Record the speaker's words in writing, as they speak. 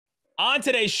On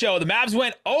today's show, the Mavs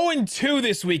went 0-2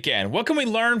 this weekend. What can we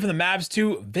learn from the Mavs'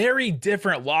 two very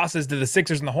different losses to the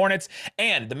Sixers and the Hornets?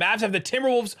 And the Mavs have the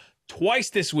Timberwolves twice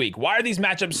this week. Why are these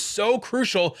matchups so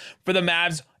crucial for the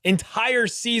Mavs' entire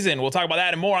season? We'll talk about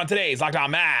that and more on today's Locked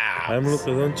On Mavs. I'm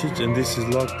Luka Doncic, and this is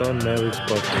Locked On Mavericks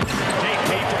podcast.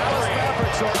 Hey, Dallas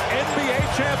Mavericks are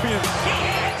NBA champions.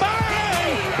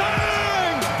 Bang!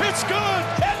 Bang! It's good!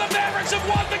 And the Mavericks have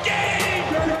won the game!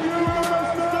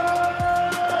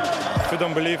 If you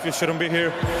don't believe, you shouldn't be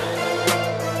here.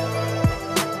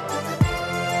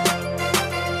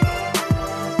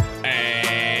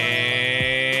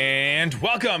 And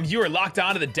welcome. You are locked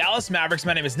on to the Dallas Mavericks.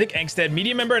 My name is Nick Angstadt,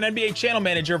 media member and NBA channel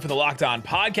manager for the Locked On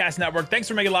Podcast Network. Thanks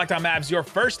for making Locked On Mavs your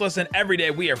first listen every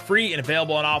day. We are free and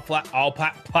available on all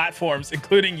platforms,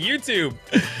 including YouTube.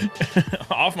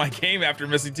 Off my game after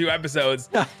missing 2 episodes.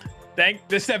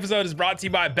 This episode is brought to you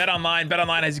by BetOnline.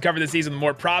 BetOnline has you covered this season with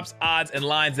more props, odds, and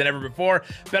lines than ever before.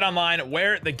 BetOnline,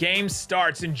 where the game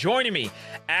starts. And joining me,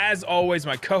 as always,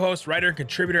 my co-host, writer, and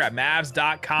contributor at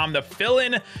Mavs.com, the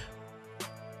fill-in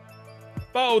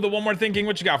Bo, the one more thinking.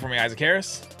 What you got for me, Isaac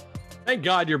Harris? Thank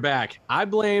God you're back. I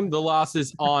blame the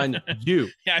losses on you.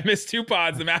 Yeah, I missed 2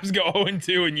 pods. The Mavs go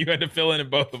 0-2, and you had to fill in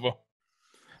both of them.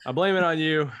 I blame it on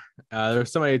you. There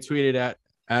was somebody who tweeted at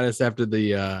us after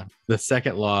the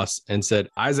second loss and said,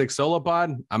 Isaac solo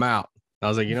pod, I'm out. I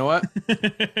was like, you know what?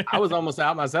 I was almost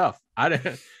out myself.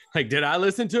 Did I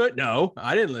listen to it? No,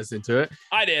 I didn't listen to it.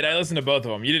 I did. I listened to both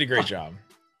of them. You did a great job.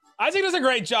 Isaac does a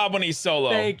great job when he's solo.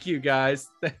 Thank you, guys.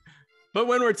 But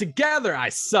when we're together, I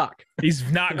suck. He's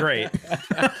not great.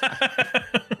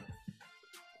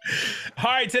 All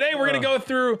right, today we're gonna go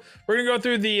through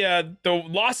the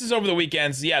losses over the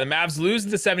weekends. Yeah, the Mavs lose to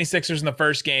the 76ers in the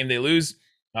first game. They lose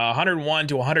 101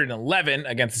 to 111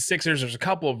 against the Sixers. There's a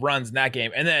couple of runs in that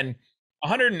game, and then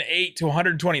 108 to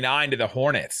 129 to the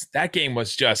Hornets. That game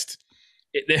was just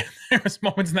there was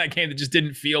moments in that game that just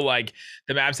didn't feel like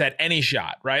the Mavs had any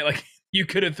shot, right? Like you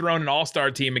could have thrown an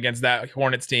all-star team against that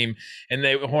Hornets team, and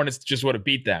the Hornets just would have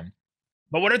beat them.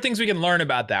 But what are things we can learn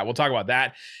about that? We'll talk about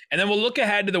that. And then we'll look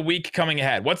ahead to the week coming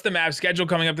ahead. What's the Mavs schedule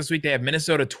coming up this week? They have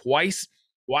Minnesota twice.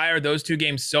 Why are those 2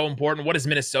 games so important? What is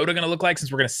Minnesota going to look like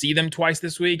since we're going to see them twice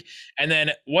this week? And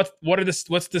then what's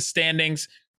the standings?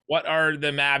 What are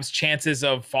the Mavs' chances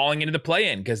of falling into the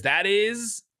play-in? Because that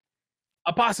is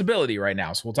a possibility right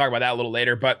now. So we'll talk about that a little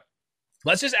later. But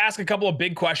let's just ask a couple of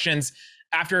big questions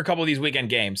after a couple of these weekend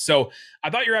games. So I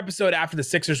thought your episode after the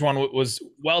Sixers one was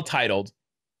well titled.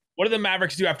 What did the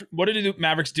Mavericks do what did the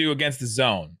Mavericks do against the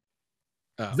zone?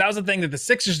 That was the thing that the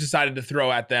Sixers decided to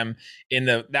throw at them in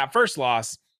that first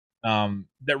loss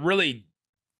that really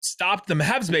stopped the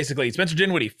Mavs basically. Spencer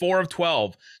Dinwiddie, 4 of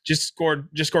 12, just scored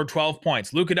 12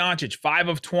 points. Luka Doncic, 5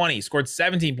 of 20, scored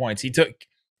 17 points. He took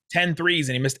 10 threes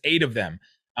and he missed 8 of them.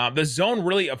 The zone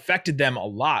really affected them a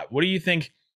lot. What do you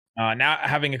think, now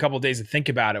having a couple of days to think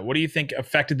about it, what do you think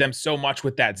affected them so much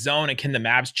with that zone, and can the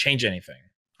Mavs change anything?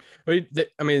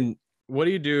 I mean, what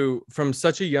do you do from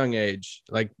such a young age,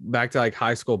 like back to like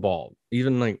high school ball,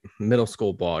 even like middle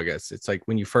school ball, I guess? It's like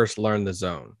when you first learn the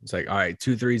zone, it's like, all right,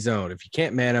 2-3 zone. If you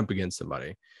can't man up against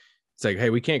somebody, it's like, hey,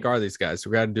 we can't guard these guys, so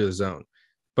we got to do the zone.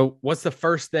 But what's the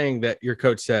first thing that your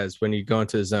coach says when you go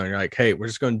into the zone? You're like, hey, we're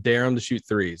just going to dare them to shoot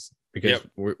threes because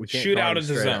we can't shoot out of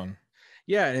the zone.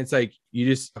 Yeah, and it's like you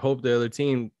just hope the other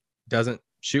team doesn't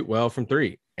shoot well from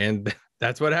 3, and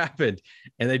that's what happened.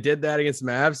 And they did that against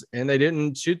Mavs, and they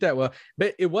didn't shoot that well.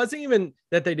 But it wasn't even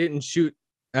that they didn't shoot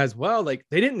as well. Like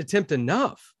they didn't attempt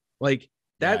enough. Like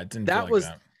that was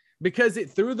because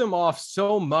it threw them off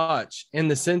so much in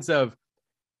the sense of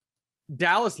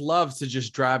Dallas loves to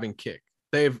just drive and kick.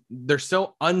 They're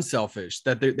so unselfish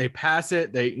that they pass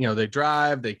it. They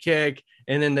drive, they kick,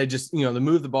 and then they just, they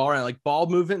move the ball around. Like ball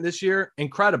movement this year,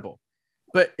 incredible.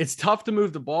 But it's tough to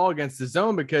move the ball against the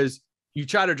zone because you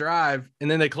try to drive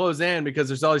and then they close in because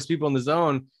there's all these people in the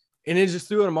zone, and it just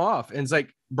threw them off. And it's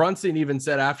like Brunson even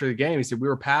said after the game, he said, we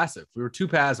were passive. We were too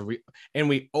passive.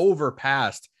 We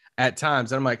overpassed at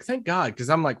times. And I'm like, thank God. Cause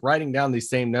I'm like writing down these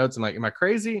same notes. I'm like, am I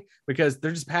crazy? Because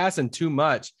they're just passing too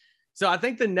much. So I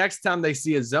think the next time they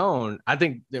see a zone, I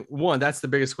think that that's the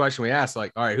biggest question we ask.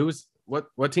 Like, all right,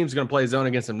 what team's going to play a zone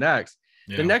against them next?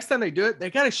 Yeah. The next time they do it,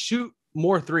 they got to shoot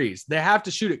more threes. They have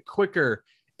to shoot it quicker.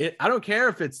 I don't care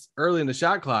if it's early in the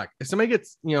shot clock. If somebody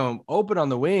gets, open on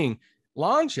the wing,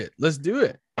 launch it. Let's do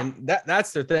it. And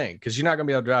that's their thing, because you're not going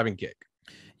to be able to drive and kick.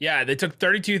 Yeah, they took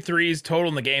 32 threes total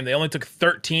in the game. They only took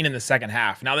 13 in the second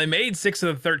half. Now, they made 6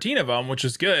 of the 13 of them, which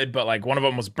is good, but like one of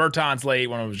them was Bertans late,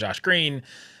 one of them was Josh Green.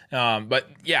 But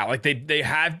yeah, like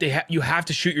you have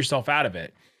to shoot yourself out of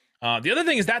it. The other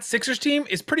thing is that Sixers team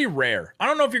is pretty rare. I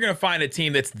don't know if you're going to find a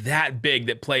team that's that big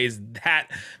that plays that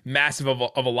massive of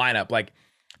a lineup. Like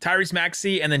Tyrese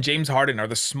Maxey and then James Harden are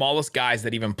the smallest guys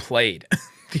that even played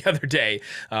the other day.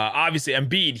 Obviously,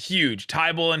 Embiid, huge.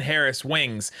 Tybal and Harris,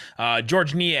 wings.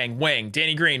 George Niang, wing.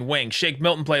 Danny Green, wing. Shake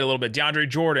Milton played a little bit. DeAndre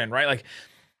Jordan, right? Like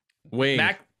Wing.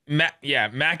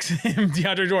 Max,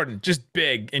 DeAndre Jordan, just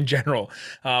big in general.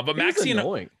 But Maxey and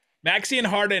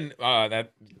Harden,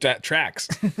 that tracks.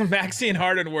 Maxey and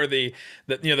Harden were the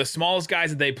smallest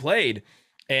guys that they played,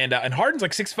 and Harden's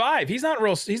like 6'5".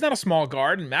 He's not a small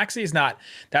guard, and Maxey is not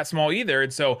that small either.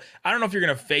 And so I don't know if you're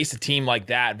gonna face a team like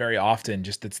that very often,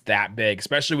 just that's that big,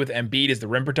 especially with Embiid as the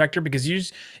rim protector, because you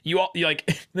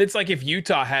like it's like if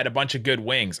Utah had a bunch of good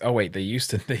wings. Oh wait, they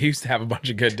used to have a bunch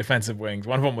of good defensive wings.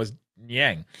 One of them was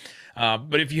Yang,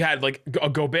 but if you had like a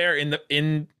Gobert on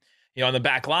the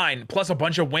back line, plus a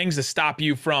bunch of wings to stop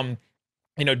you from,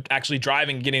 actually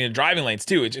getting into driving lanes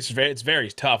too. It's very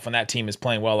tough when that team is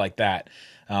playing well like that.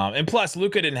 And plus,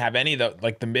 Luka didn't have any of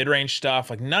the mid-range stuff.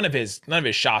 Like none of his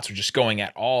shots were just going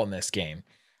at all in this game.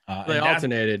 They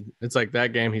alternated. It's like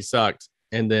that game he sucked,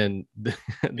 and then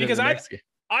because the next game.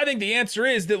 I think the answer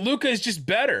is that Luka is just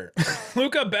better.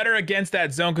 Luka better against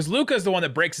that zone because Luka is the one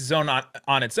that breaks his zone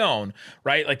on its own,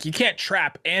 right? Like you can't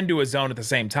trap and do a zone at the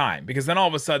same time because then all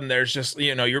of a sudden there's just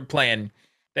you're playing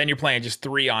just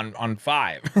 3 on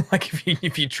 5. Like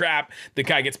if you trap, the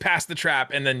guy gets past the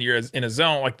trap and then you're in a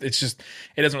zone. Like it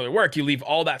doesn't really work. You leave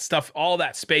all that stuff, all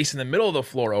that space in the middle of the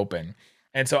floor open.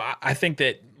 And so I think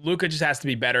that Luka just has to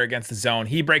be better against the zone.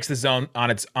 He breaks the zone on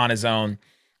his own.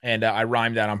 And I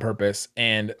rhymed that on purpose.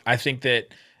 And I think that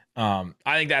I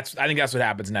think that's what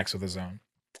happens next with the zone.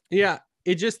 Yeah,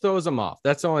 it just throws them off.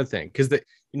 That's the only thing. Because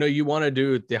you want to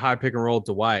do the high pick and roll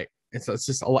to White. It's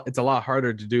just it's a lot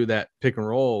harder to do that pick and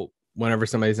roll whenever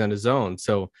somebody's in a zone.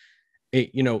 So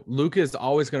Luka is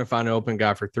always going to find an open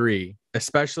guy for 3,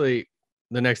 especially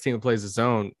the next team that plays the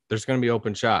zone. There's going to be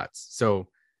open shots. So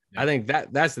yeah. I think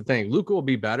that's the thing. Luka will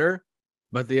be better,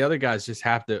 but the other guys just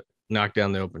have to knock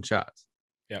down the open shots.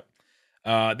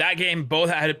 That game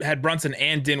both had Brunson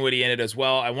and Dinwiddie in it as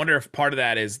well. I wonder if part of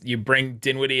that is you bring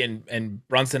Dinwiddie and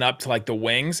Brunson up to like the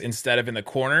wings instead of in the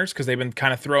corners because they've been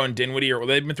kind of throwing Dinwiddie or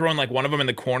they've been throwing like one of them in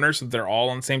the corner so that they're all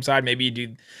on the same side. Maybe you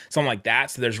do something like that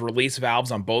so there's release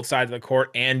valves on both sides of the court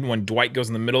and when Dwight goes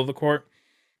in the middle of the court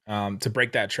to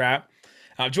break that trap.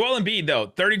 Joel Embiid,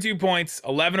 though, 32 points,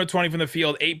 11 of 20 from the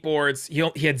field, 8 boards. He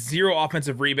had 0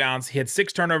 offensive rebounds. He had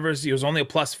 6 turnovers. He was only a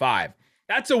 +5.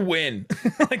 That's a win.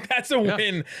 That's a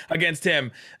win against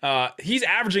him. He's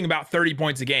averaging about 30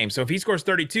 points a game. So if he scores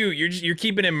 32, you're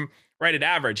keeping him right at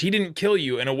average. He didn't kill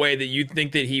you in a way that you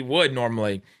think that he would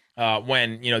normally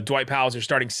when, Dwight Powell's your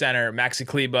starting center, Maxi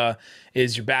Kleber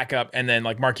is your backup, and then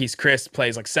like Marquise Chris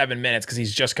plays like 7 minutes because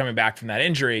he's just coming back from that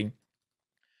injury.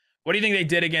 What do you think they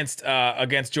did against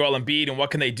Joel Embiid, and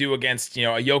what can they do against, a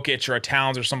Jokic or a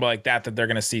Towns or somebody like that they're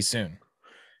going to see soon?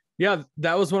 Yeah,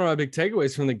 that was one of my big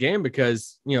takeaways from the game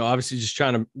because, obviously just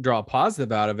trying to draw a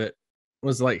positive out of it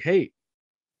was like, hey,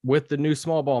 with the new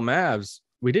small ball Mavs,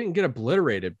 we didn't get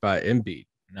obliterated by Embiid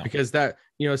because that,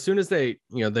 as soon as they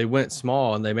went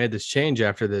small and they made this change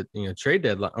after the, trade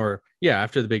deadline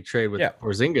after the big trade with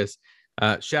Porzingis,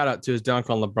 shout out to his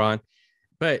dunk on LeBron,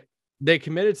 but they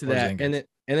committed to that.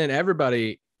 And then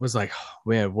everybody was like, oh,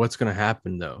 man, what's going to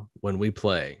happen though when we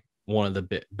play one of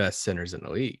the best centers in the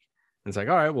league? It's like,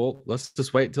 all right, well, let's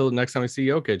just wait until the next time we see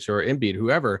Jokic or Embiid,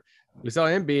 whoever. We saw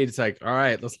Embiid. It's like, all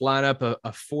right, let's line up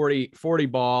a 40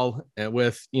 ball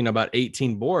with, about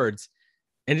 18 boards.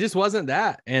 And it just wasn't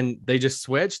that. And they just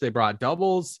switched. They brought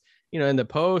doubles, in the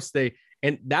post.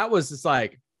 And that was just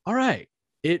like, all right,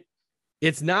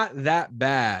 it's not that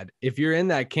bad. If you're in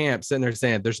that camp sitting there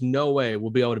saying there's no way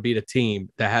we'll be able to beat a team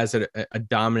that has a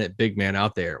dominant big man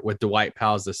out there with Dwight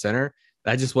Powell as the center,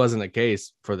 that just wasn't the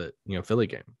case for the, Philly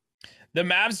game. The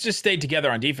Mavs just stayed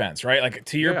together on defense, right? Like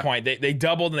to your point, they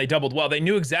doubled and they doubled well. They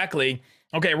knew exactly,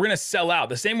 okay, we're going to sell out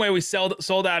the same way we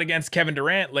sold out against Kevin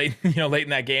Durant late in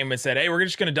that game and said, hey, we're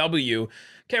just going to double you.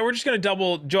 Okay, we're just going to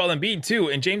double Joel Embiid too.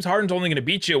 And James Harden's only going to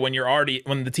beat you when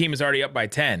the team is already up by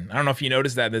 10. I don't know if you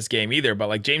noticed that this game either, but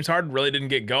like James Harden really didn't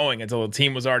get going until the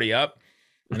team was already up.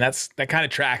 And that kind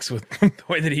of tracks with the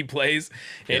way that he plays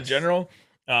in general.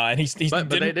 And but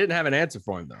they didn't have an answer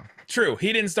for him though. True.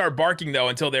 He didn't start barking though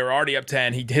until they were already up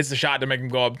 10. He hits the shot to make him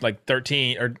go up like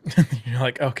 13 or you're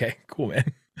like, okay, cool,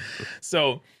 man.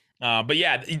 So, but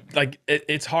yeah,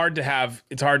 it's hard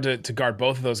to guard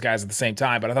both of those guys at the same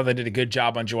time, but I thought they did a good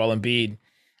job on Joel Embiid.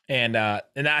 And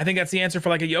I think that's the answer for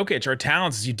like a Jokic or a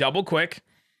Towns is you double quick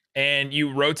and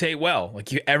you rotate well.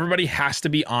 Like everybody has to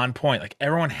be on point. Like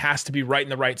everyone has to be right in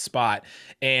the right spot,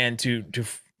 and to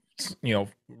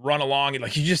run along.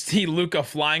 Like you just see Luka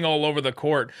flying all over the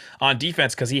court on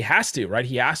defense because he has to, right?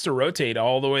 He has to rotate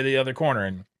all the way to the other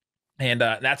corner, and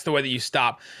that's the way that you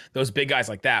stop those big guys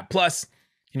like that. Plus,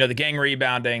 the gang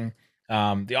rebounding.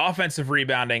 The offensive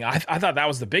rebounding, I thought that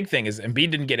was the big thing, is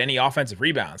Embiid didn't get any offensive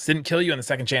rebounds, didn't kill you in the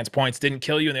second chance points, didn't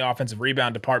kill you in the offensive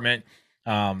rebound department.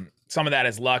 Some of that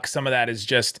is luck. Some of that is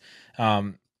just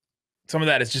the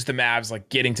Mavs like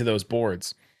getting to those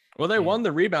boards. Well, they won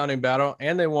the rebounding battle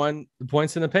and they won the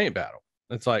points in the paint battle.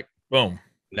 It's like, boom.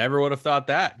 Never would have thought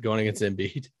that going against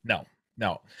Embiid. No.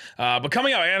 But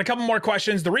coming up, I got a couple more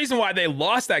questions. The reason why they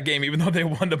lost that game, even though they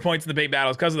won the points in the paint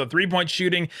battle, is because of the 3-point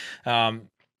shooting.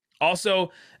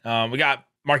 Also, we got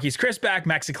Marquise Chris back.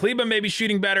 Maxi Kleber maybe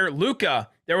shooting better. Luka,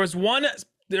 there was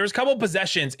a couple of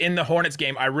possessions in the Hornets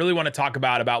game I really want to talk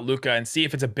about Luka and see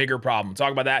if it's a bigger problem.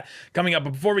 Talk about that coming up.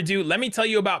 But before we do, let me tell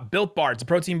you about Built Bar. It's a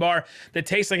protein bar that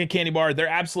tastes like a candy bar. They're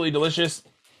absolutely delicious.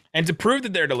 And to prove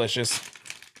that they're delicious,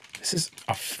 this is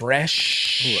a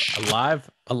fresh...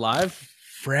 Alive?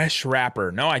 Fresh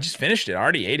wrapper. No, I just finished it. I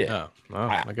already ate it. Oh,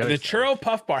 I got the it. Churro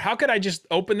Puff Bar. How could I just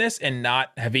open this and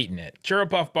not have eaten it? Churro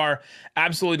Puff Bar,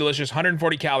 absolutely delicious.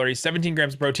 140 calories, 17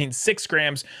 grams of protein, 6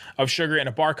 grams of sugar, and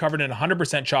a bar covered in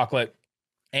 100% chocolate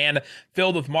and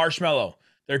filled with marshmallow.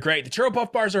 They're great. The Churro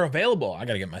Puff Bars are available. I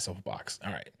got to get myself a box.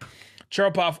 All right.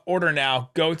 Churro Puff, order now.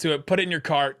 Go to it, put it in your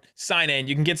cart, sign in.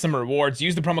 You can get some rewards.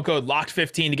 Use the promo code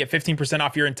LOCKED15 to get 15%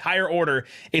 off your entire order.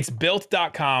 It's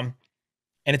built.com,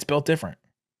 and it's built different.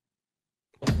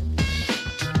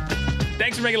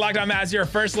 Thanks for making Locked On Mavs your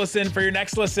first listen. For your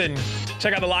next listen,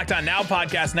 check out the Locked On Now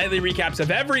podcast, nightly recaps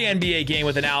of every NBA game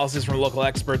with analysis from local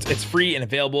experts. It's free and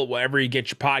available wherever you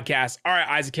get your podcasts. All right,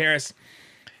 Isaac Harris,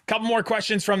 a couple more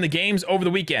questions from the games over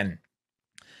the weekend.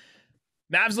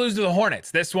 Mavs lose to the Hornets.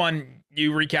 This one,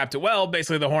 you recapped it well.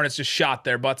 Basically, the Hornets just shot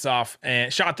their butts off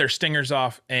and shot their stingers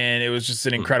off, and it was just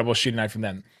an incredible shooting night from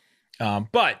them.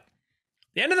 But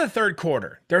the end of the third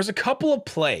quarter, there was a couple of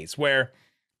plays where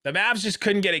the Mavs just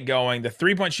couldn't get it going. The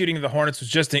 3-point shooting of the Hornets was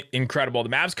just incredible. The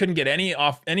Mavs couldn't get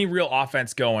any real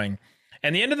offense going.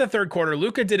 And the end of the third quarter,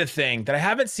 Luka did a thing that I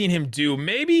haven't seen him do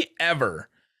maybe ever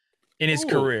in his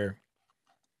career.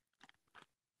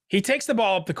 He takes the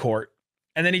ball up the court,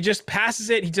 and then he just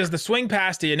passes it. He does the swing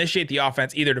pass to initiate the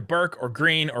offense, either to Burke or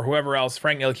Green or whoever else,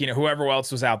 Frank Ntilikina, whoever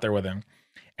else was out there with him.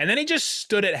 And then he just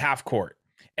stood at half court.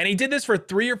 And he did this for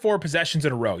 3 or 4 possessions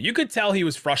in a row. You could tell he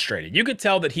was frustrated. You could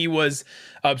tell that he was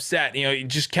upset. He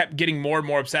just kept getting more and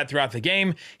more upset throughout the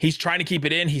game. He's trying to keep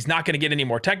it in. He's not going to get any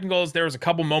more technicals. There was a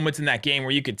couple moments in that game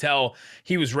where you could tell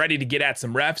he was ready to get at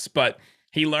some refs, but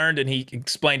he learned and he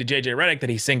explained to JJ Redick that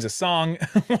he sings a song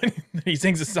when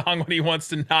he wants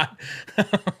to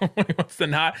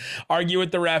not argue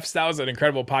with the refs. That was an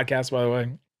incredible podcast, by the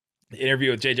way. The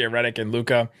interview with JJ Redick and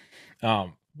Luka.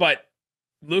 But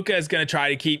Luka is going to try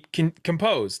to keep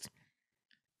composed.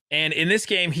 And in this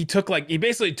game, he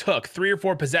basically took 3 or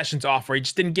 4 possessions off where he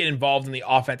just didn't get involved in the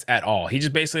offense at all. He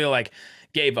just basically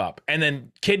gave up. And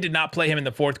then Kidd did not play him in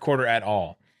the fourth quarter at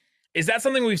all. Is that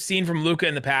something we've seen from Luka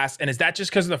in the past? And is that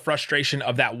just because of the frustration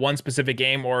of that one specific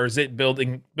game, or is it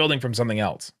building from something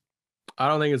else? I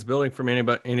don't think it's building from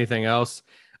anything else.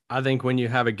 I think when you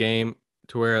have a game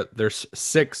to where there's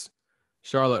 6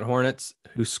 Charlotte Hornets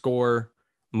who score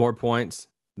more points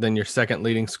than your second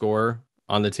leading scorer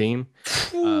on the team,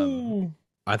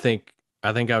 I think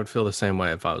I would feel the same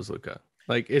way if I was Luka.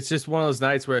 It's just one of those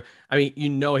nights where,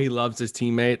 he loves his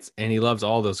teammates and he loves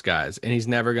all those guys, and he's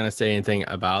never going to say anything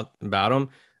about them.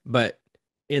 But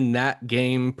in that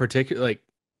game particularly,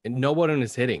 nobody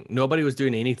was hitting. Nobody was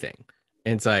doing anything.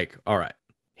 And it's all right,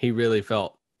 he really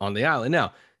felt on the island.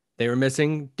 Now, they were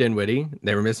missing Dinwiddie.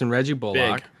 They were missing Reggie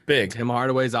Bullock. Big. Tim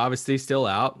Hardaway's obviously still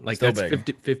out. Still that's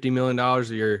 $50 million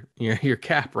of your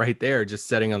cap right there, just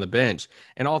sitting on the bench.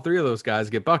 And all 3 of those guys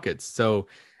get buckets. So,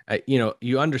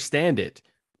 you understand it.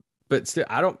 But still,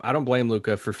 I don't blame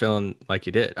Luka for feeling like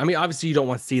he did. Obviously, you don't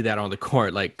want to see that on the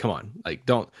court. Come on,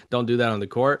 don't do that on the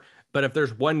court. But if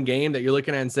there's one game that you're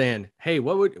looking at and saying, hey,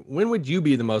 when would you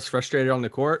be the most frustrated on the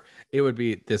court? It would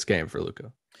be this game for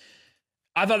Luka.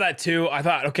 I thought that too. I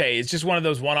thought, okay, it's just one of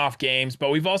those one-off games,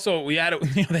 but they had a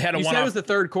one-off. You said it was the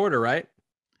third quarter, right?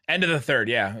 End of the third,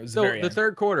 yeah. It was the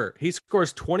third quarter, he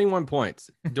scores 21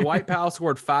 points. Dwight Powell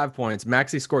scored 5 points.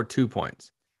 Maxey scored 2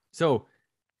 points. So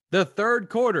the third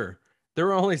quarter, there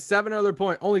were only 7 other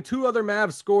points. Only 2 other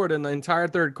Mavs scored in the entire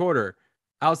third quarter.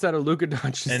 outside of Luka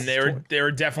Doncic. And they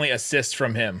were definitely assists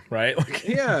from him, right?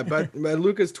 Yeah, but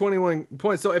Luka's 21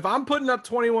 points. So if I'm putting up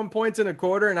 21 points in a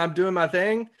quarter and I'm doing my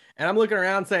thing and I'm looking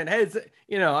around saying, hey,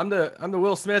 I'm the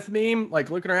Will Smith meme, like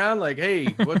looking around like, hey,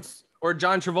 what's or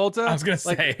John Travolta? I was gonna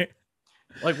say,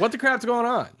 like what the crap's going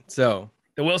on? So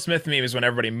the Will Smith meme is when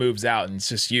everybody moves out and it's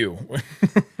just you.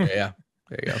 Yeah,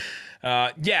 there you go.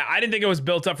 Yeah, I didn't think it was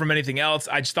built up from anything else.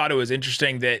 I just thought it was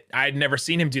interesting that I had never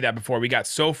seen him do that before. We got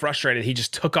so frustrated. He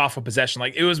just took off a possession.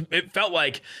 Like it felt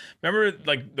like, remember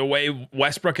like the way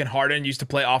Westbrook and Harden used to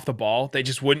play off the ball? They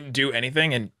just wouldn't do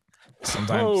anything. And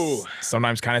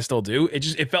sometimes kind of still do.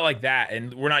 It felt like that.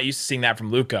 And we're not used to seeing that from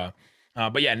Luka.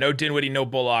 But yeah, no Dinwiddie, no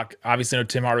Bullock, obviously no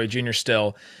Tim Hardaway Jr.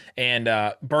 still. And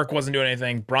Burke wasn't doing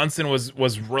anything. Brunson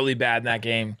was really bad in that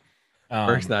game.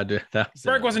 Burke's not doing that.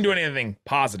 Burke wasn't doing anything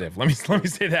positive. Let me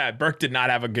say that. Burke did not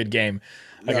have a good game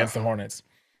against the Hornets.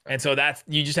 And so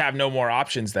you just have no more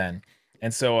options then.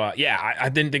 And so, I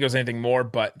didn't think it was anything more,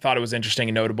 but thought it was interesting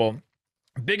and notable.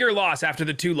 Bigger loss after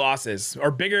the two losses,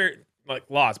 or bigger like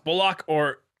loss, Bullock,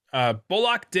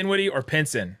 Dinwiddie, or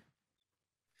Pinson.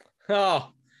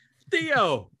 Oh,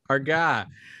 Theo, our guy.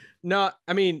 No,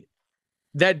 I mean,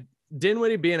 that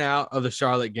Dinwiddie being out of the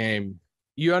Charlotte game,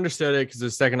 you understood it because the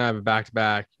second night of a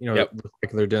back-to-back,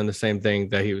 they're doing the same thing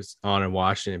that he was on in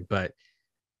Washington, but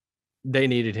they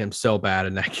needed him so bad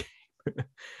in that game.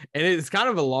 And it's kind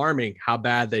of alarming how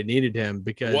bad they needed him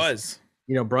because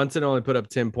Brunson only put up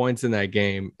 10 points in that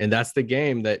game. And that's the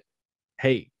game that,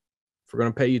 hey, if we're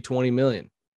going to pay you $20 million,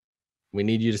 we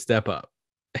need you to step up.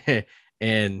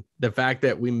 And the fact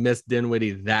that we missed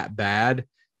Dinwiddie that bad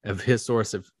of his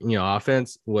source of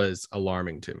offense was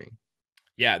alarming to me.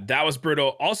 Yeah, that was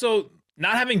brutal. Also,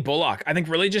 not having Bullock, I think,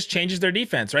 really just changes their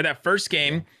defense, right? That first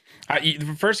game,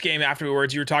 the first game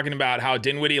afterwards, you were talking about how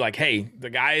Dinwiddie, like, hey, the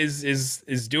guy is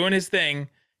doing his thing.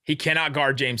 He cannot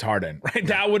guard James Harden,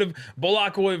 right?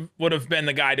 Bullock would have been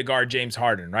the guy to guard James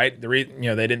Harden, right? They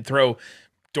didn't throw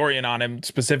Dorian on him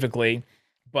specifically,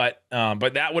 but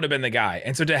that would have been the guy.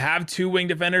 And so to have two wing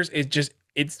defenders,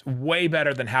 it's way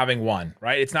better than having one,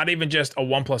 right? It's not even just a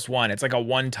 1+1. It's like a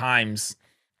 1 times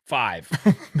 5,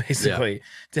 basically,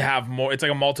 to have more. It's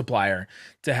like a multiplier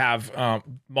to have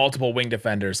multiple wing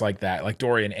defenders like that, like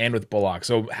Dorian and with Bullock.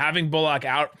 So having Bullock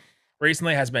out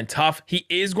recently has been tough. He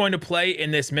is going to play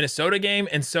in this Minnesota game,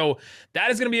 and so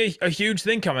that is going to be a huge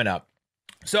thing coming up.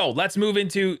 So let's move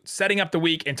into setting up the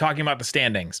week and talking about the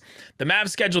standings. The Mavs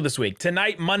schedule this week.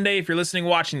 Tonight, Monday, if you're listening,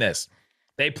 watching this,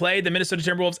 they play the Minnesota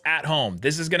Timberwolves at home.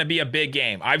 This is going to be a big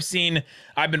game. I've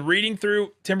been reading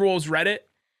through Timberwolves Reddit,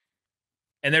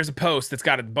 and there's a post that's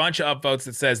got a bunch of upvotes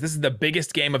that says this is the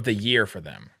biggest game of the year for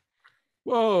them.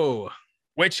 Whoa.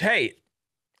 Which, hey,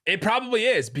 it probably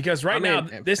is, because now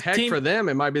this team, for them,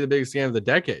 it might be the biggest game of the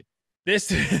decade. This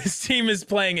team is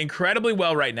playing incredibly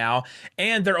well right now,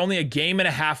 and they're only a game and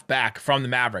a half back from the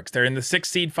Mavericks. They're in the 6th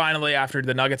seed finally after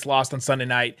the Nuggets lost on Sunday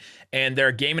night, and they're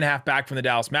a game and a half back from the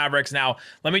Dallas Mavericks. Now,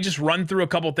 let me just run through a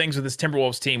couple things with this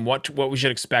Timberwolves team, what we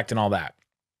should expect and all that.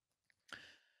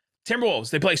 Timberwolves,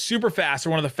 they play super fast.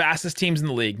 They're one of the fastest teams in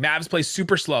the league. Mavs play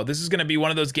super slow. This is going to be one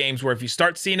of those games where if you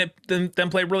start seeing them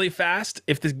play really fast,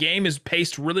 if the game is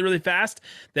paced really, really fast,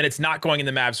 then it's not going in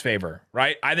the Mavs' favor,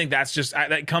 right? I think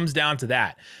that comes down to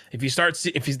that. If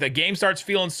the game starts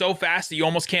feeling so fast that you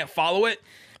almost can't follow it,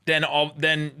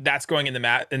 then that's going in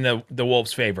the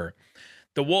Wolves' favor.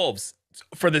 The Wolves,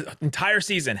 for the entire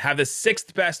season, have the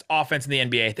 6th best offense in the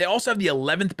NBA. They also have the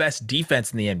 11th best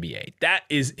defense in the NBA.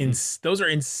 Those are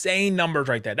insane numbers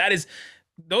right there.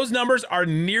 Those numbers are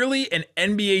nearly an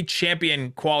NBA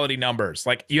champion quality numbers.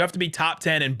 Like, you have to be top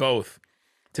 10 in both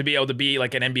to be able to be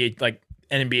like an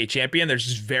NBA champion. There's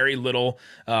just very little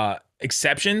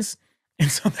exceptions.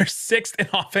 And so they're 6th in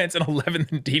offense and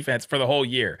 11th in defense for the whole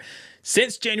year.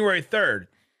 Since January 3rd,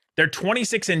 they're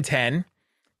 26-10.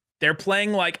 They're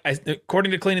playing like,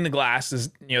 according to Cleaning the Glass,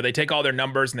 they take all their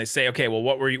numbers and they say, okay, well,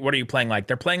 what are you playing like?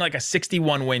 They're playing like a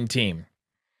 61-win team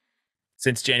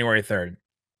since January 3rd.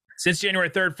 Since January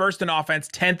 3rd, 1st in offense,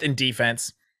 10th in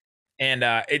defense. And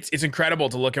it's incredible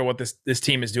to look at what this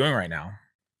team is doing right now.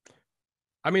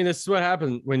 I mean, this is what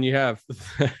happened when you have,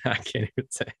 I can't even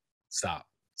say. Stop.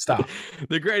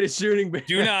 The greatest shooting.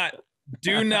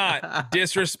 Do not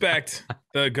disrespect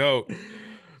the GOAT.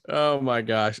 Oh my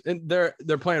gosh. And they're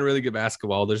playing really good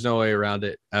basketball. There's no way around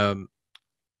it. I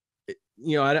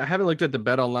haven't looked at the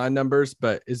Bet Online numbers,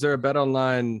 but is there a Bet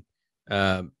Online,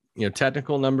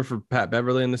 technical number for Pat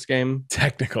Beverly in this game?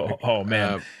 Technical. Oh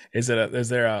man. Is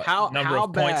there a number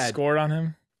of points scored on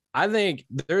him? I think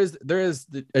there is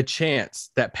a chance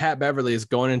that Pat Beverly is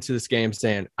going into this game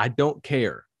saying, I don't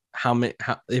care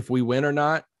if we win or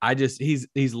not.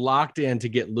 He's locked in to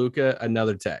get Luka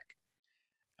another tech.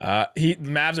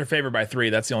 Mavs are favored by 3.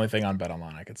 That's the only thing on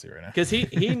BetOnline I can see right now. Because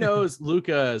he knows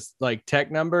Luka's like tech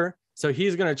number, so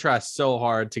he's gonna try so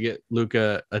hard to get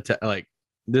Luka a tech. Like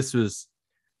this was,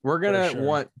 we're gonna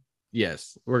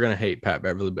hate Pat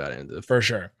Beverly by the end of for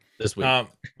sure this week.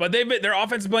 But their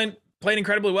offense playing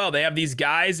incredibly well. They have these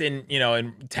guys in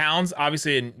Towns,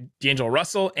 obviously, in D'Angelo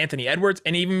Russell, Anthony Edwards,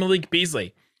 and even Malik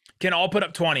Beasley can all put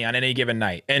up 20 on any given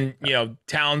night. And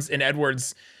Towns and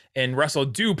Edwards and Russell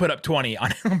do put up 20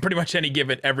 on pretty much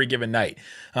every given night.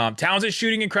 Towns is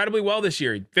shooting incredibly well this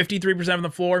year. 53% from the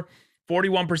floor,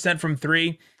 41% from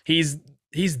 3. He's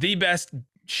the best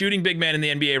shooting big man in the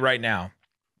NBA right now.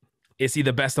 Is he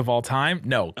the best of all time?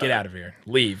 No, get out of here.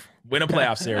 Leave. Win a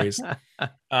playoff series.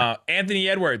 Anthony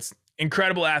Edwards,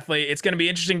 incredible athlete. It's going to be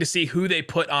interesting to see who they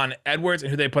put on Edwards and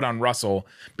who they put on Russell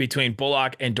between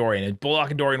Bullock and Dorian. And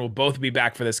Bullock and Dorian will both be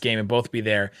back for this game and both be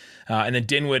there. And then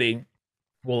Dinwiddie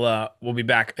will be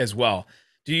back as well.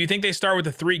 Do you think they start with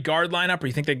the 3 guard lineup, or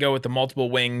you think they go with the multiple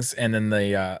wings and then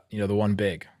the one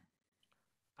big?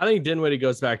 I think Dinwiddie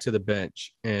goes back to the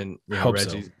bench, and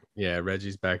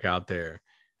Reggie's back out there.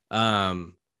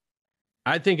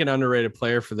 I think an underrated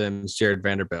player for them is Jared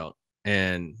Vanderbilt.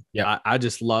 And I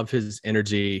just love his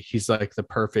energy. He's like the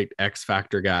perfect X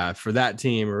factor guy for that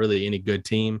team, or really any good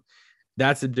team.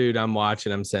 That's a dude I'm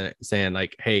watching. I'm saying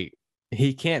like, hey,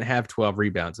 he can't have 12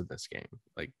 rebounds in this game.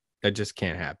 Like that just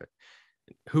can't happen.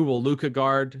 Who will Luka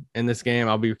guard in this game?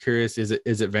 I'll be curious. Is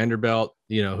it Vanderbilt?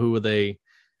 Who will they?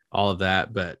 All of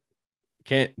that. But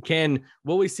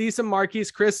will we see some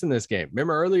Marquise Chris in this game?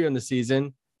 Remember earlier in the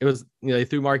season, it was they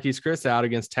threw Marquise Chris out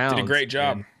against Towns. Did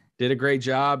a great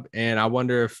job. And I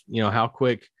wonder if how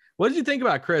quick. What did you think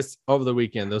about Chris over the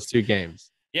weekend? Those 2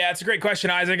 games. Yeah, it's a great question,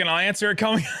 Isaac, and I'll answer it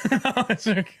coming.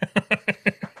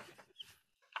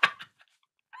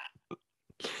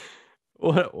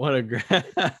 What a great.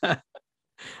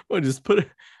 Well, just put it.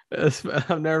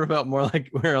 I've never felt more like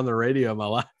we're on the radio in my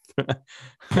life.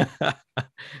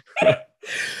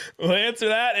 We'll answer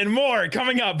that and more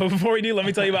coming up. But before we do, let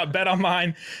me tell you about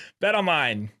BetOnline.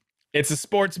 BetOnline, it's a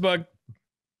sports book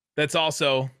that's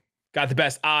also got the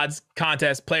best odds,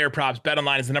 contests, player props.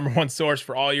 BetOnline is the #1 source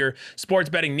for all your sports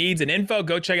betting needs and info.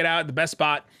 Go check it out. The best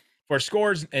spot for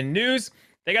scores and news.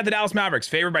 They got the Dallas Mavericks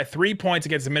favored by 3 points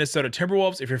against the Minnesota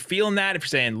Timberwolves. If you're feeling that, if you're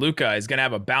saying Luka is going to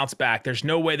have a bounce back, there's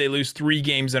no way they lose 3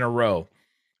 games in a row.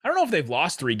 I don't know if they've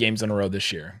lost 3 games in a row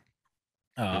this year,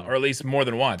 or at least more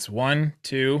than once. 1,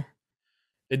 2.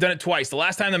 They've done it twice. The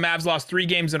last time the Mavs lost 3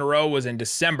 games in a row was in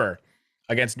December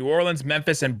against New Orleans,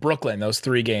 Memphis, and Brooklyn, those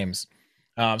 3 games.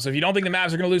 So if you don't think the Mavs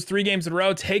are going to lose 3 games in a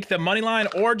row, take the money line,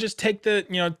 or just take take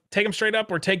them straight up,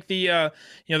 or take the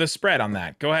the spread on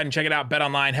that. Go ahead and check it out.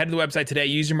 BetOnline. Head to the website today.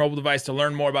 Use your mobile device to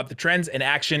learn more about the trends in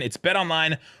action. It's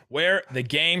BetOnline, where the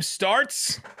game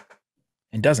starts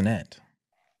and doesn't end.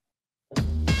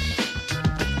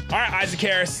 All right, Isaac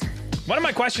Harris. One of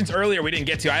my questions earlier we didn't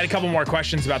get to. I had a couple more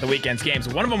questions about the weekend's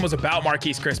games. One of them was about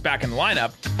Marquise Chris back in the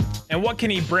lineup and what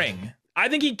can he bring. I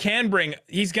think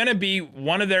he's going to be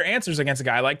one of their answers against a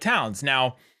guy like Towns.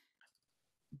 Now,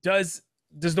 does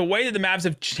the way that the Mavs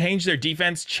have changed their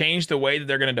defense change the way that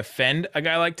they're going to defend a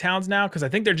guy like Towns now? Because I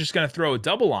think they're just going to throw a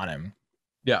double on him.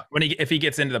 Yeah. If he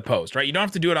gets into the post, right? You don't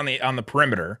have to do it on the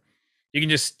perimeter. You can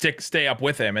just stay up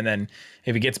with him, and then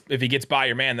if he gets by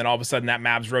your man, then all of a sudden that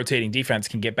Mavs rotating defense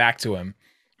can get back to him.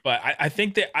 But I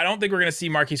don't think we're going to see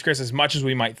Marquise Chris as much as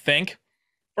we might think.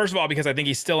 First of all, because I think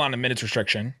he's still on a minutes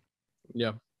restriction.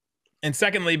 Yeah. And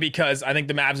secondly, because I think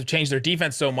the Mavs have changed their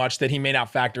defense so much that he may not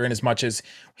factor in as much as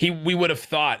we would have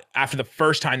thought after the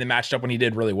first time they matched up when he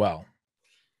did really well.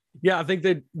 Yeah, I think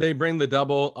they bring the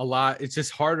double a lot. It's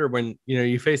just harder when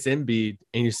you face Embiid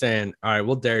and you're saying, all right,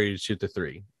 we'll dare you to shoot the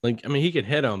 3. Like, I mean, he can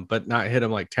hit him, but not hit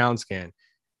him like Towns can.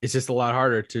 It's just a lot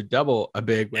harder to double a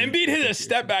big. Embiid hit a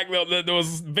step back though that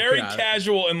was very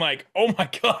casual and like, oh my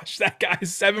gosh, that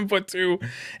guy's 7'2",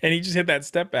 and he just hit that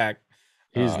step back.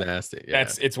 He's nasty. Yeah.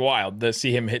 It's wild to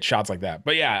see him hit shots like that.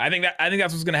 But yeah, I think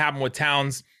that's what's going to happen with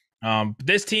Towns.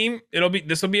 This team,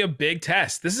 this will be a big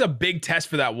test. This is a big test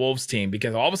for that Wolves team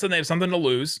because all of a sudden they have something to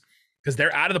lose because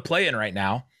they're out of the play-in right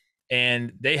now,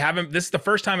 and they haven't. This is the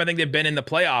first time I think they've been in the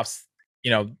playoffs,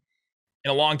 in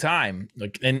a long time.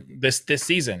 Like in this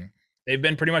season, they've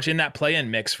been pretty much in that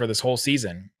play-in mix for this whole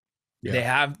season. Yeah. They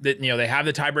have the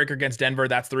tiebreaker against Denver.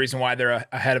 That's the reason why they're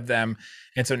ahead of them,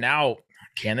 and so now.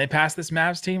 Can they pass this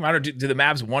Mavs team? I don't. Do the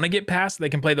Mavs want to get past? They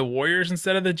can play the Warriors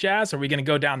instead of the Jazz. Are we going to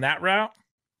go down that route?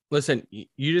 Listen,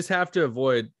 you just have to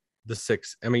avoid the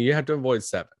 6. I mean, you have to avoid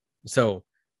 7. So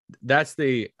I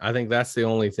think that's the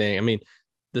only thing. I mean,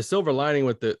 the silver lining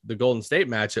with the Golden State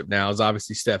matchup now is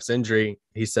obviously Steph's injury.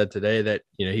 He said today that,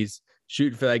 he's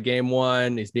shooting for that game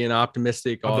 1. He's being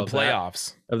optimistic of the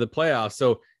playoffs.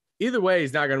 So either way,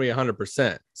 he's not going to be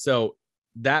 100%. So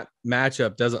that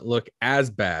matchup doesn't look as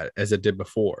bad as it did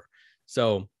before.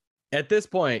 So at this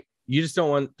point, you just don't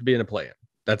want to be in a play-in.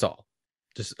 That's all.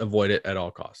 Just avoid it at all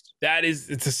costs.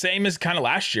 It's the same as kind of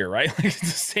last year, right? Like it's the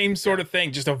same sort of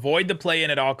thing. Just avoid the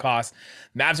play-in at all costs.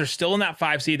 Mavs are still in that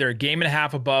 5 seed. They're a game and a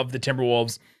half above the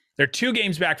Timberwolves. They're 2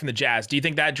 games back from the Jazz. Do you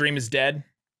think that dream is dead?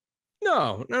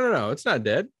 No. It's not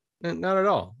dead. Not at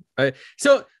all.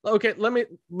 So, okay,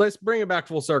 let's bring it back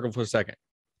full circle for a second.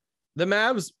 The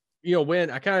Mavs,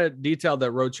 win. I kind of detailed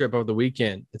that road trip over the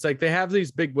weekend. It's like they have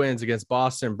these big wins against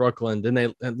Boston, Brooklyn, then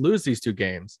they lose these 2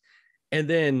 games. And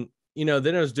then,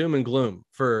 then it was doom and gloom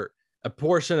for a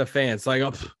portion of fans.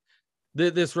 Like,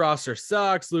 this roster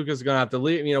sucks. Luka's going to have to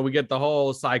leave. We get the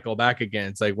whole cycle back again.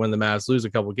 It's like when the Mavs lose a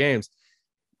couple games.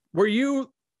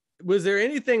 Was there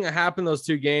anything that happened those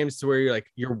 2 games to where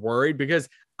you're worried? Because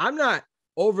I'm not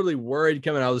overly worried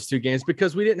coming out of those 2 games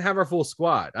because we didn't have our full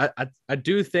squad. I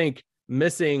do think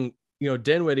missing,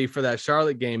 Dinwiddie for that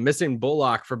Charlotte game, missing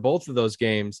Bullock for both of those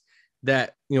games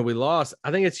that, we lost.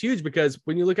 I think it's huge because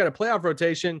when you look at a playoff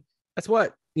rotation, that's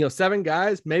what, 7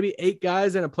 guys, maybe 8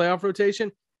 guys in a playoff rotation,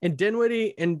 and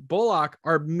Dinwiddie and Bullock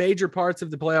are major parts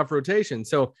of the playoff rotation.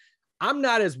 So I'm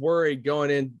not as worried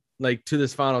going in to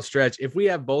this final stretch. If we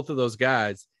have both of those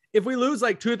guys, if we lose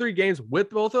 2 or 3 games with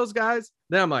both those guys,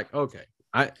 then I'm like, okay,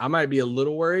 I might be a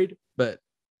little worried, but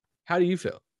how do you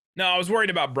feel? No, I was worried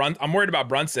about I'm worried about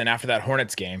Brunson after that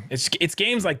Hornets game. It's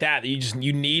games like that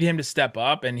you need him to step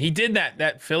up, and he did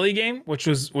that Philly game, which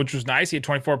was nice. He had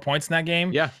 24 points in that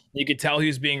game. Yeah, you could tell he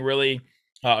was being really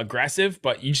aggressive,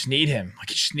 but you just need him.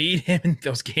 You just need him in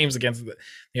those games against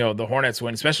the Hornets,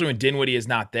 especially when Dinwiddie is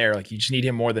not there. You just need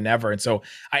him more than ever, and so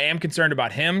I am concerned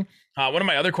about him. One of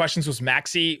my other questions was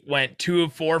Maxey went 2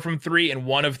 of 4 from 3 and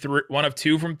 1 of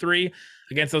 2 from 3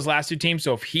 against those last 2 teams.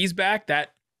 So if he's back,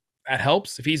 that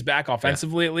helps. If he's back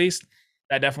offensively, at least,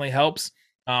 that definitely helps.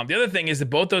 The other thing is that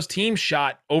both those teams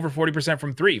shot over 40%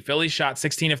 from 3. Philly shot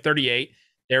 16 of 38.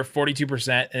 They're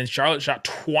 42%. And Charlotte shot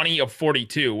 20 of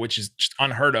 42, which is just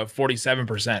unheard of,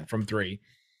 47% from 3.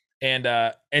 And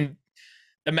the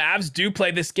Mavs do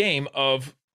play this game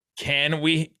of can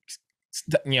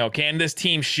this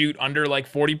team shoot under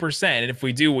 40%? And if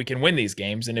we do, we can win these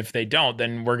games. And if they don't,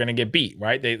 then we're going to get beat,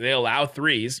 right? They allow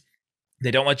threes.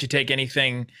 They don't let you take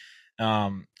anything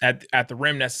at the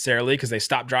rim necessarily because they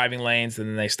stop driving lanes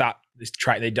and then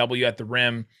they double you at the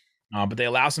rim. But they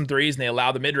allow some threes and they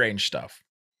allow the mid-range stuff.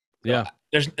 So yeah.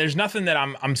 There's nothing that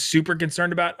I'm super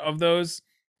concerned about of those,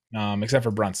 except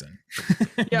for Brunson.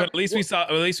 Yeah, but at least we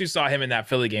saw him in that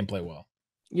Philly game play well.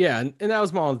 Yeah, and that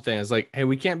was my own thing. It's like, hey,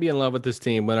 we can't be in love with this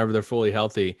team whenever they're fully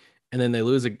healthy, and then they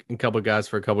lose a couple guys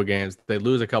for a couple games. They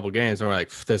lose a couple games, and we're like,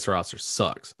 this roster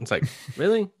sucks. It's like,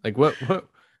 really? What?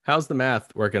 How's the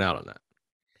math working out on that?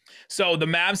 So the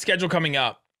Mavs schedule coming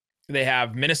up, they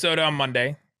have Minnesota on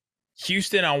Monday,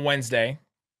 Houston on Wednesday.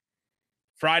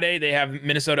 Friday, they have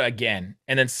Minnesota again.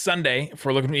 And then Sunday, if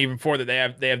we're looking even further, they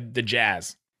have the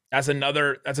Jazz. That's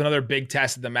another big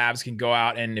test that the Mavs can go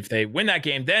out. And if they win that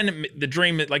game, then the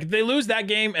dream, if they lose that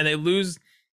game and they lose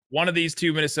one of these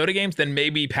 2 Minnesota games, then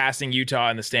maybe passing Utah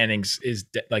in the standings is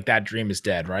that dream is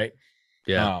dead, right?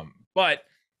 Yeah. But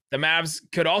the Mavs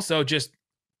could also just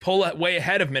pull way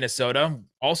ahead of Minnesota,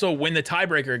 also win the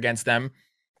tiebreaker against them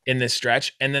in this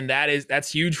stretch. And then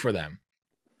that's huge for them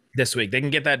this week. They can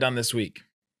get that done this week.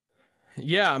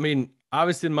 Yeah, I mean,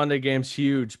 obviously the Monday game's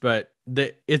huge, but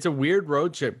it's a weird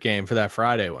road trip game for that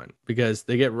Friday one because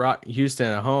they get Houston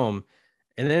at home,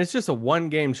 and then it's just a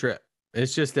 1-game trip.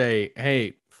 It's just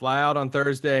hey, fly out on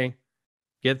Thursday,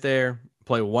 get there,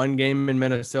 play 1 game in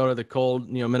Minnesota, the cold,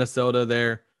 Minnesota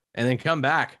there, and then come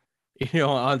back,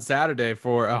 on Saturday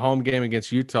for a home game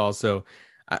against Utah. So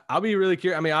I'll be really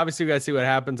curious. I mean, obviously we got to see what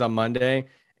happens on Monday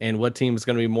and what team is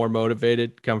going to be more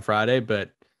motivated come Friday,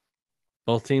 but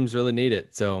both teams really need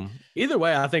it. So either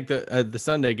way, I think the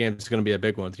Sunday game is going to be a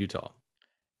big one with Utah.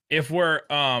 If we're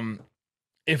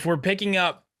looking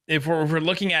at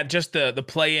just the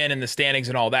play-in and the standings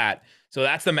and all that, so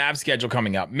that's the Mavs schedule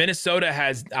coming up. Minnesota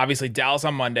has obviously Dallas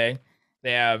on Monday.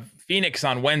 They have Phoenix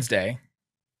on Wednesday.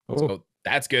 Oh. So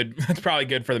that's good. That's probably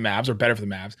good for the Mavs, or better for the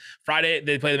Mavs. Friday,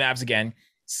 they play the Mavs again.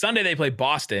 Sunday, they play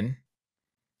Boston.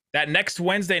 That next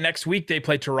Wednesday, next week, they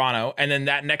play Toronto. And then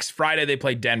that next Friday, they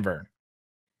play Denver.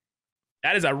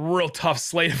 That is a real tough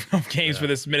slate of games for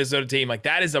this Minnesota team.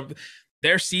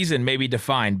 Their season may be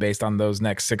defined based on those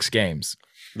next 6 games.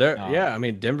 Yeah, I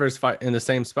mean, Denver's fight in the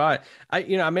same spot. I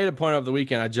made a point over the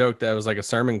weekend. I joked that it was like a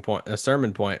sermon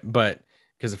point, but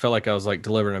because it felt like I was like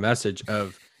delivering a message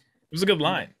of it was a good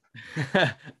line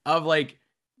of like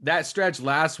that stretch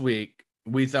last week.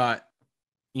 We thought,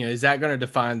 is that going to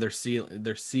define their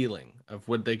ceiling of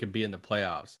what they could be in the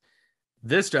playoffs?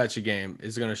 This stretch of game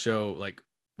is going to show like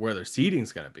where their seeding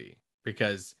is going to be,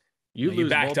 because you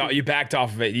backed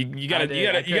off of it. You got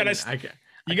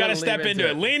to step into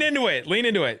it. Lean into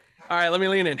it. All right, let me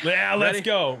lean in. Yeah, let's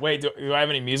go. Wait, do I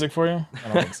have any music for you?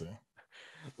 I don't think so.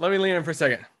 Let me lean in for a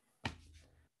second.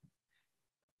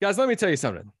 Guys, let me tell you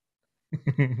something.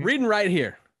 Reading right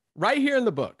here in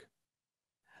the book.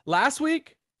 Last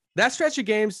week, that stretch of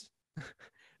games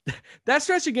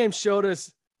showed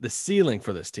us the ceiling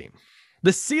for this team.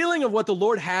 The ceiling of what the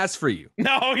Lord has for you.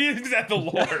 No, he's at the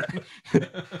Lord.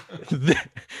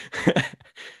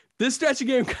 This stretch of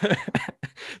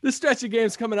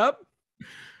games coming up,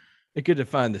 it could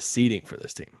define the seeding for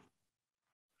this team.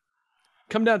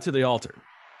 Come down to the altar.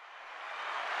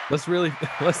 Let's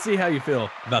see how you feel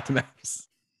about the Mavs.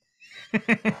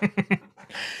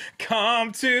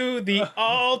 Come to the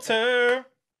altar.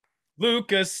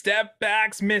 Luka's step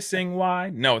back's missing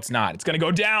wide. No, it's not. It's going to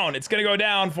go down. It's going to go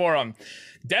down for them.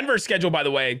 Denver's schedule, by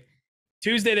the way,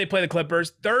 Tuesday they play the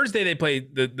Clippers. Thursday they play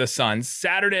the Suns.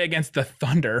 Saturday against the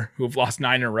Thunder, who've lost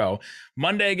 9 in a row.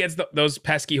 Monday against those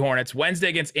pesky Hornets. Wednesday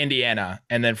against Indiana.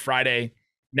 And then Friday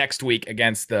next week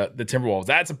against the Timberwolves.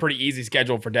 That's a pretty easy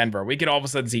schedule for Denver. We could all of a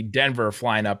sudden see Denver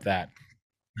flying up that.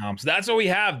 So that's what we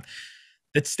have.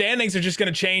 The standings are just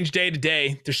going to change day to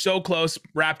day. They're so close,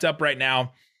 wrapped up right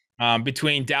now.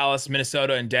 Between Dallas,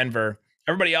 Minnesota, and Denver.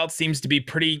 Everybody else seems to be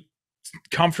pretty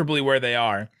comfortably where they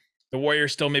are. The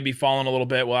Warriors still may be falling a little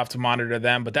bit. We'll have to monitor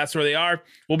them, but that's where they are.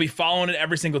 We'll be following it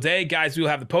every single day. Guys, we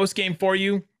will have the post game for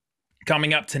you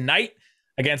coming up tonight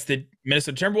against the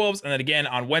Minnesota Timberwolves, and then again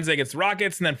on Wednesday against the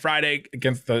Rockets, and then Friday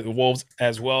against the Wolves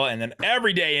as well. And then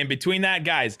every day in between that,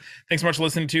 guys, thanks so much for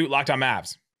listening to Locked On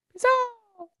Mavs.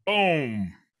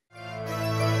 Boom.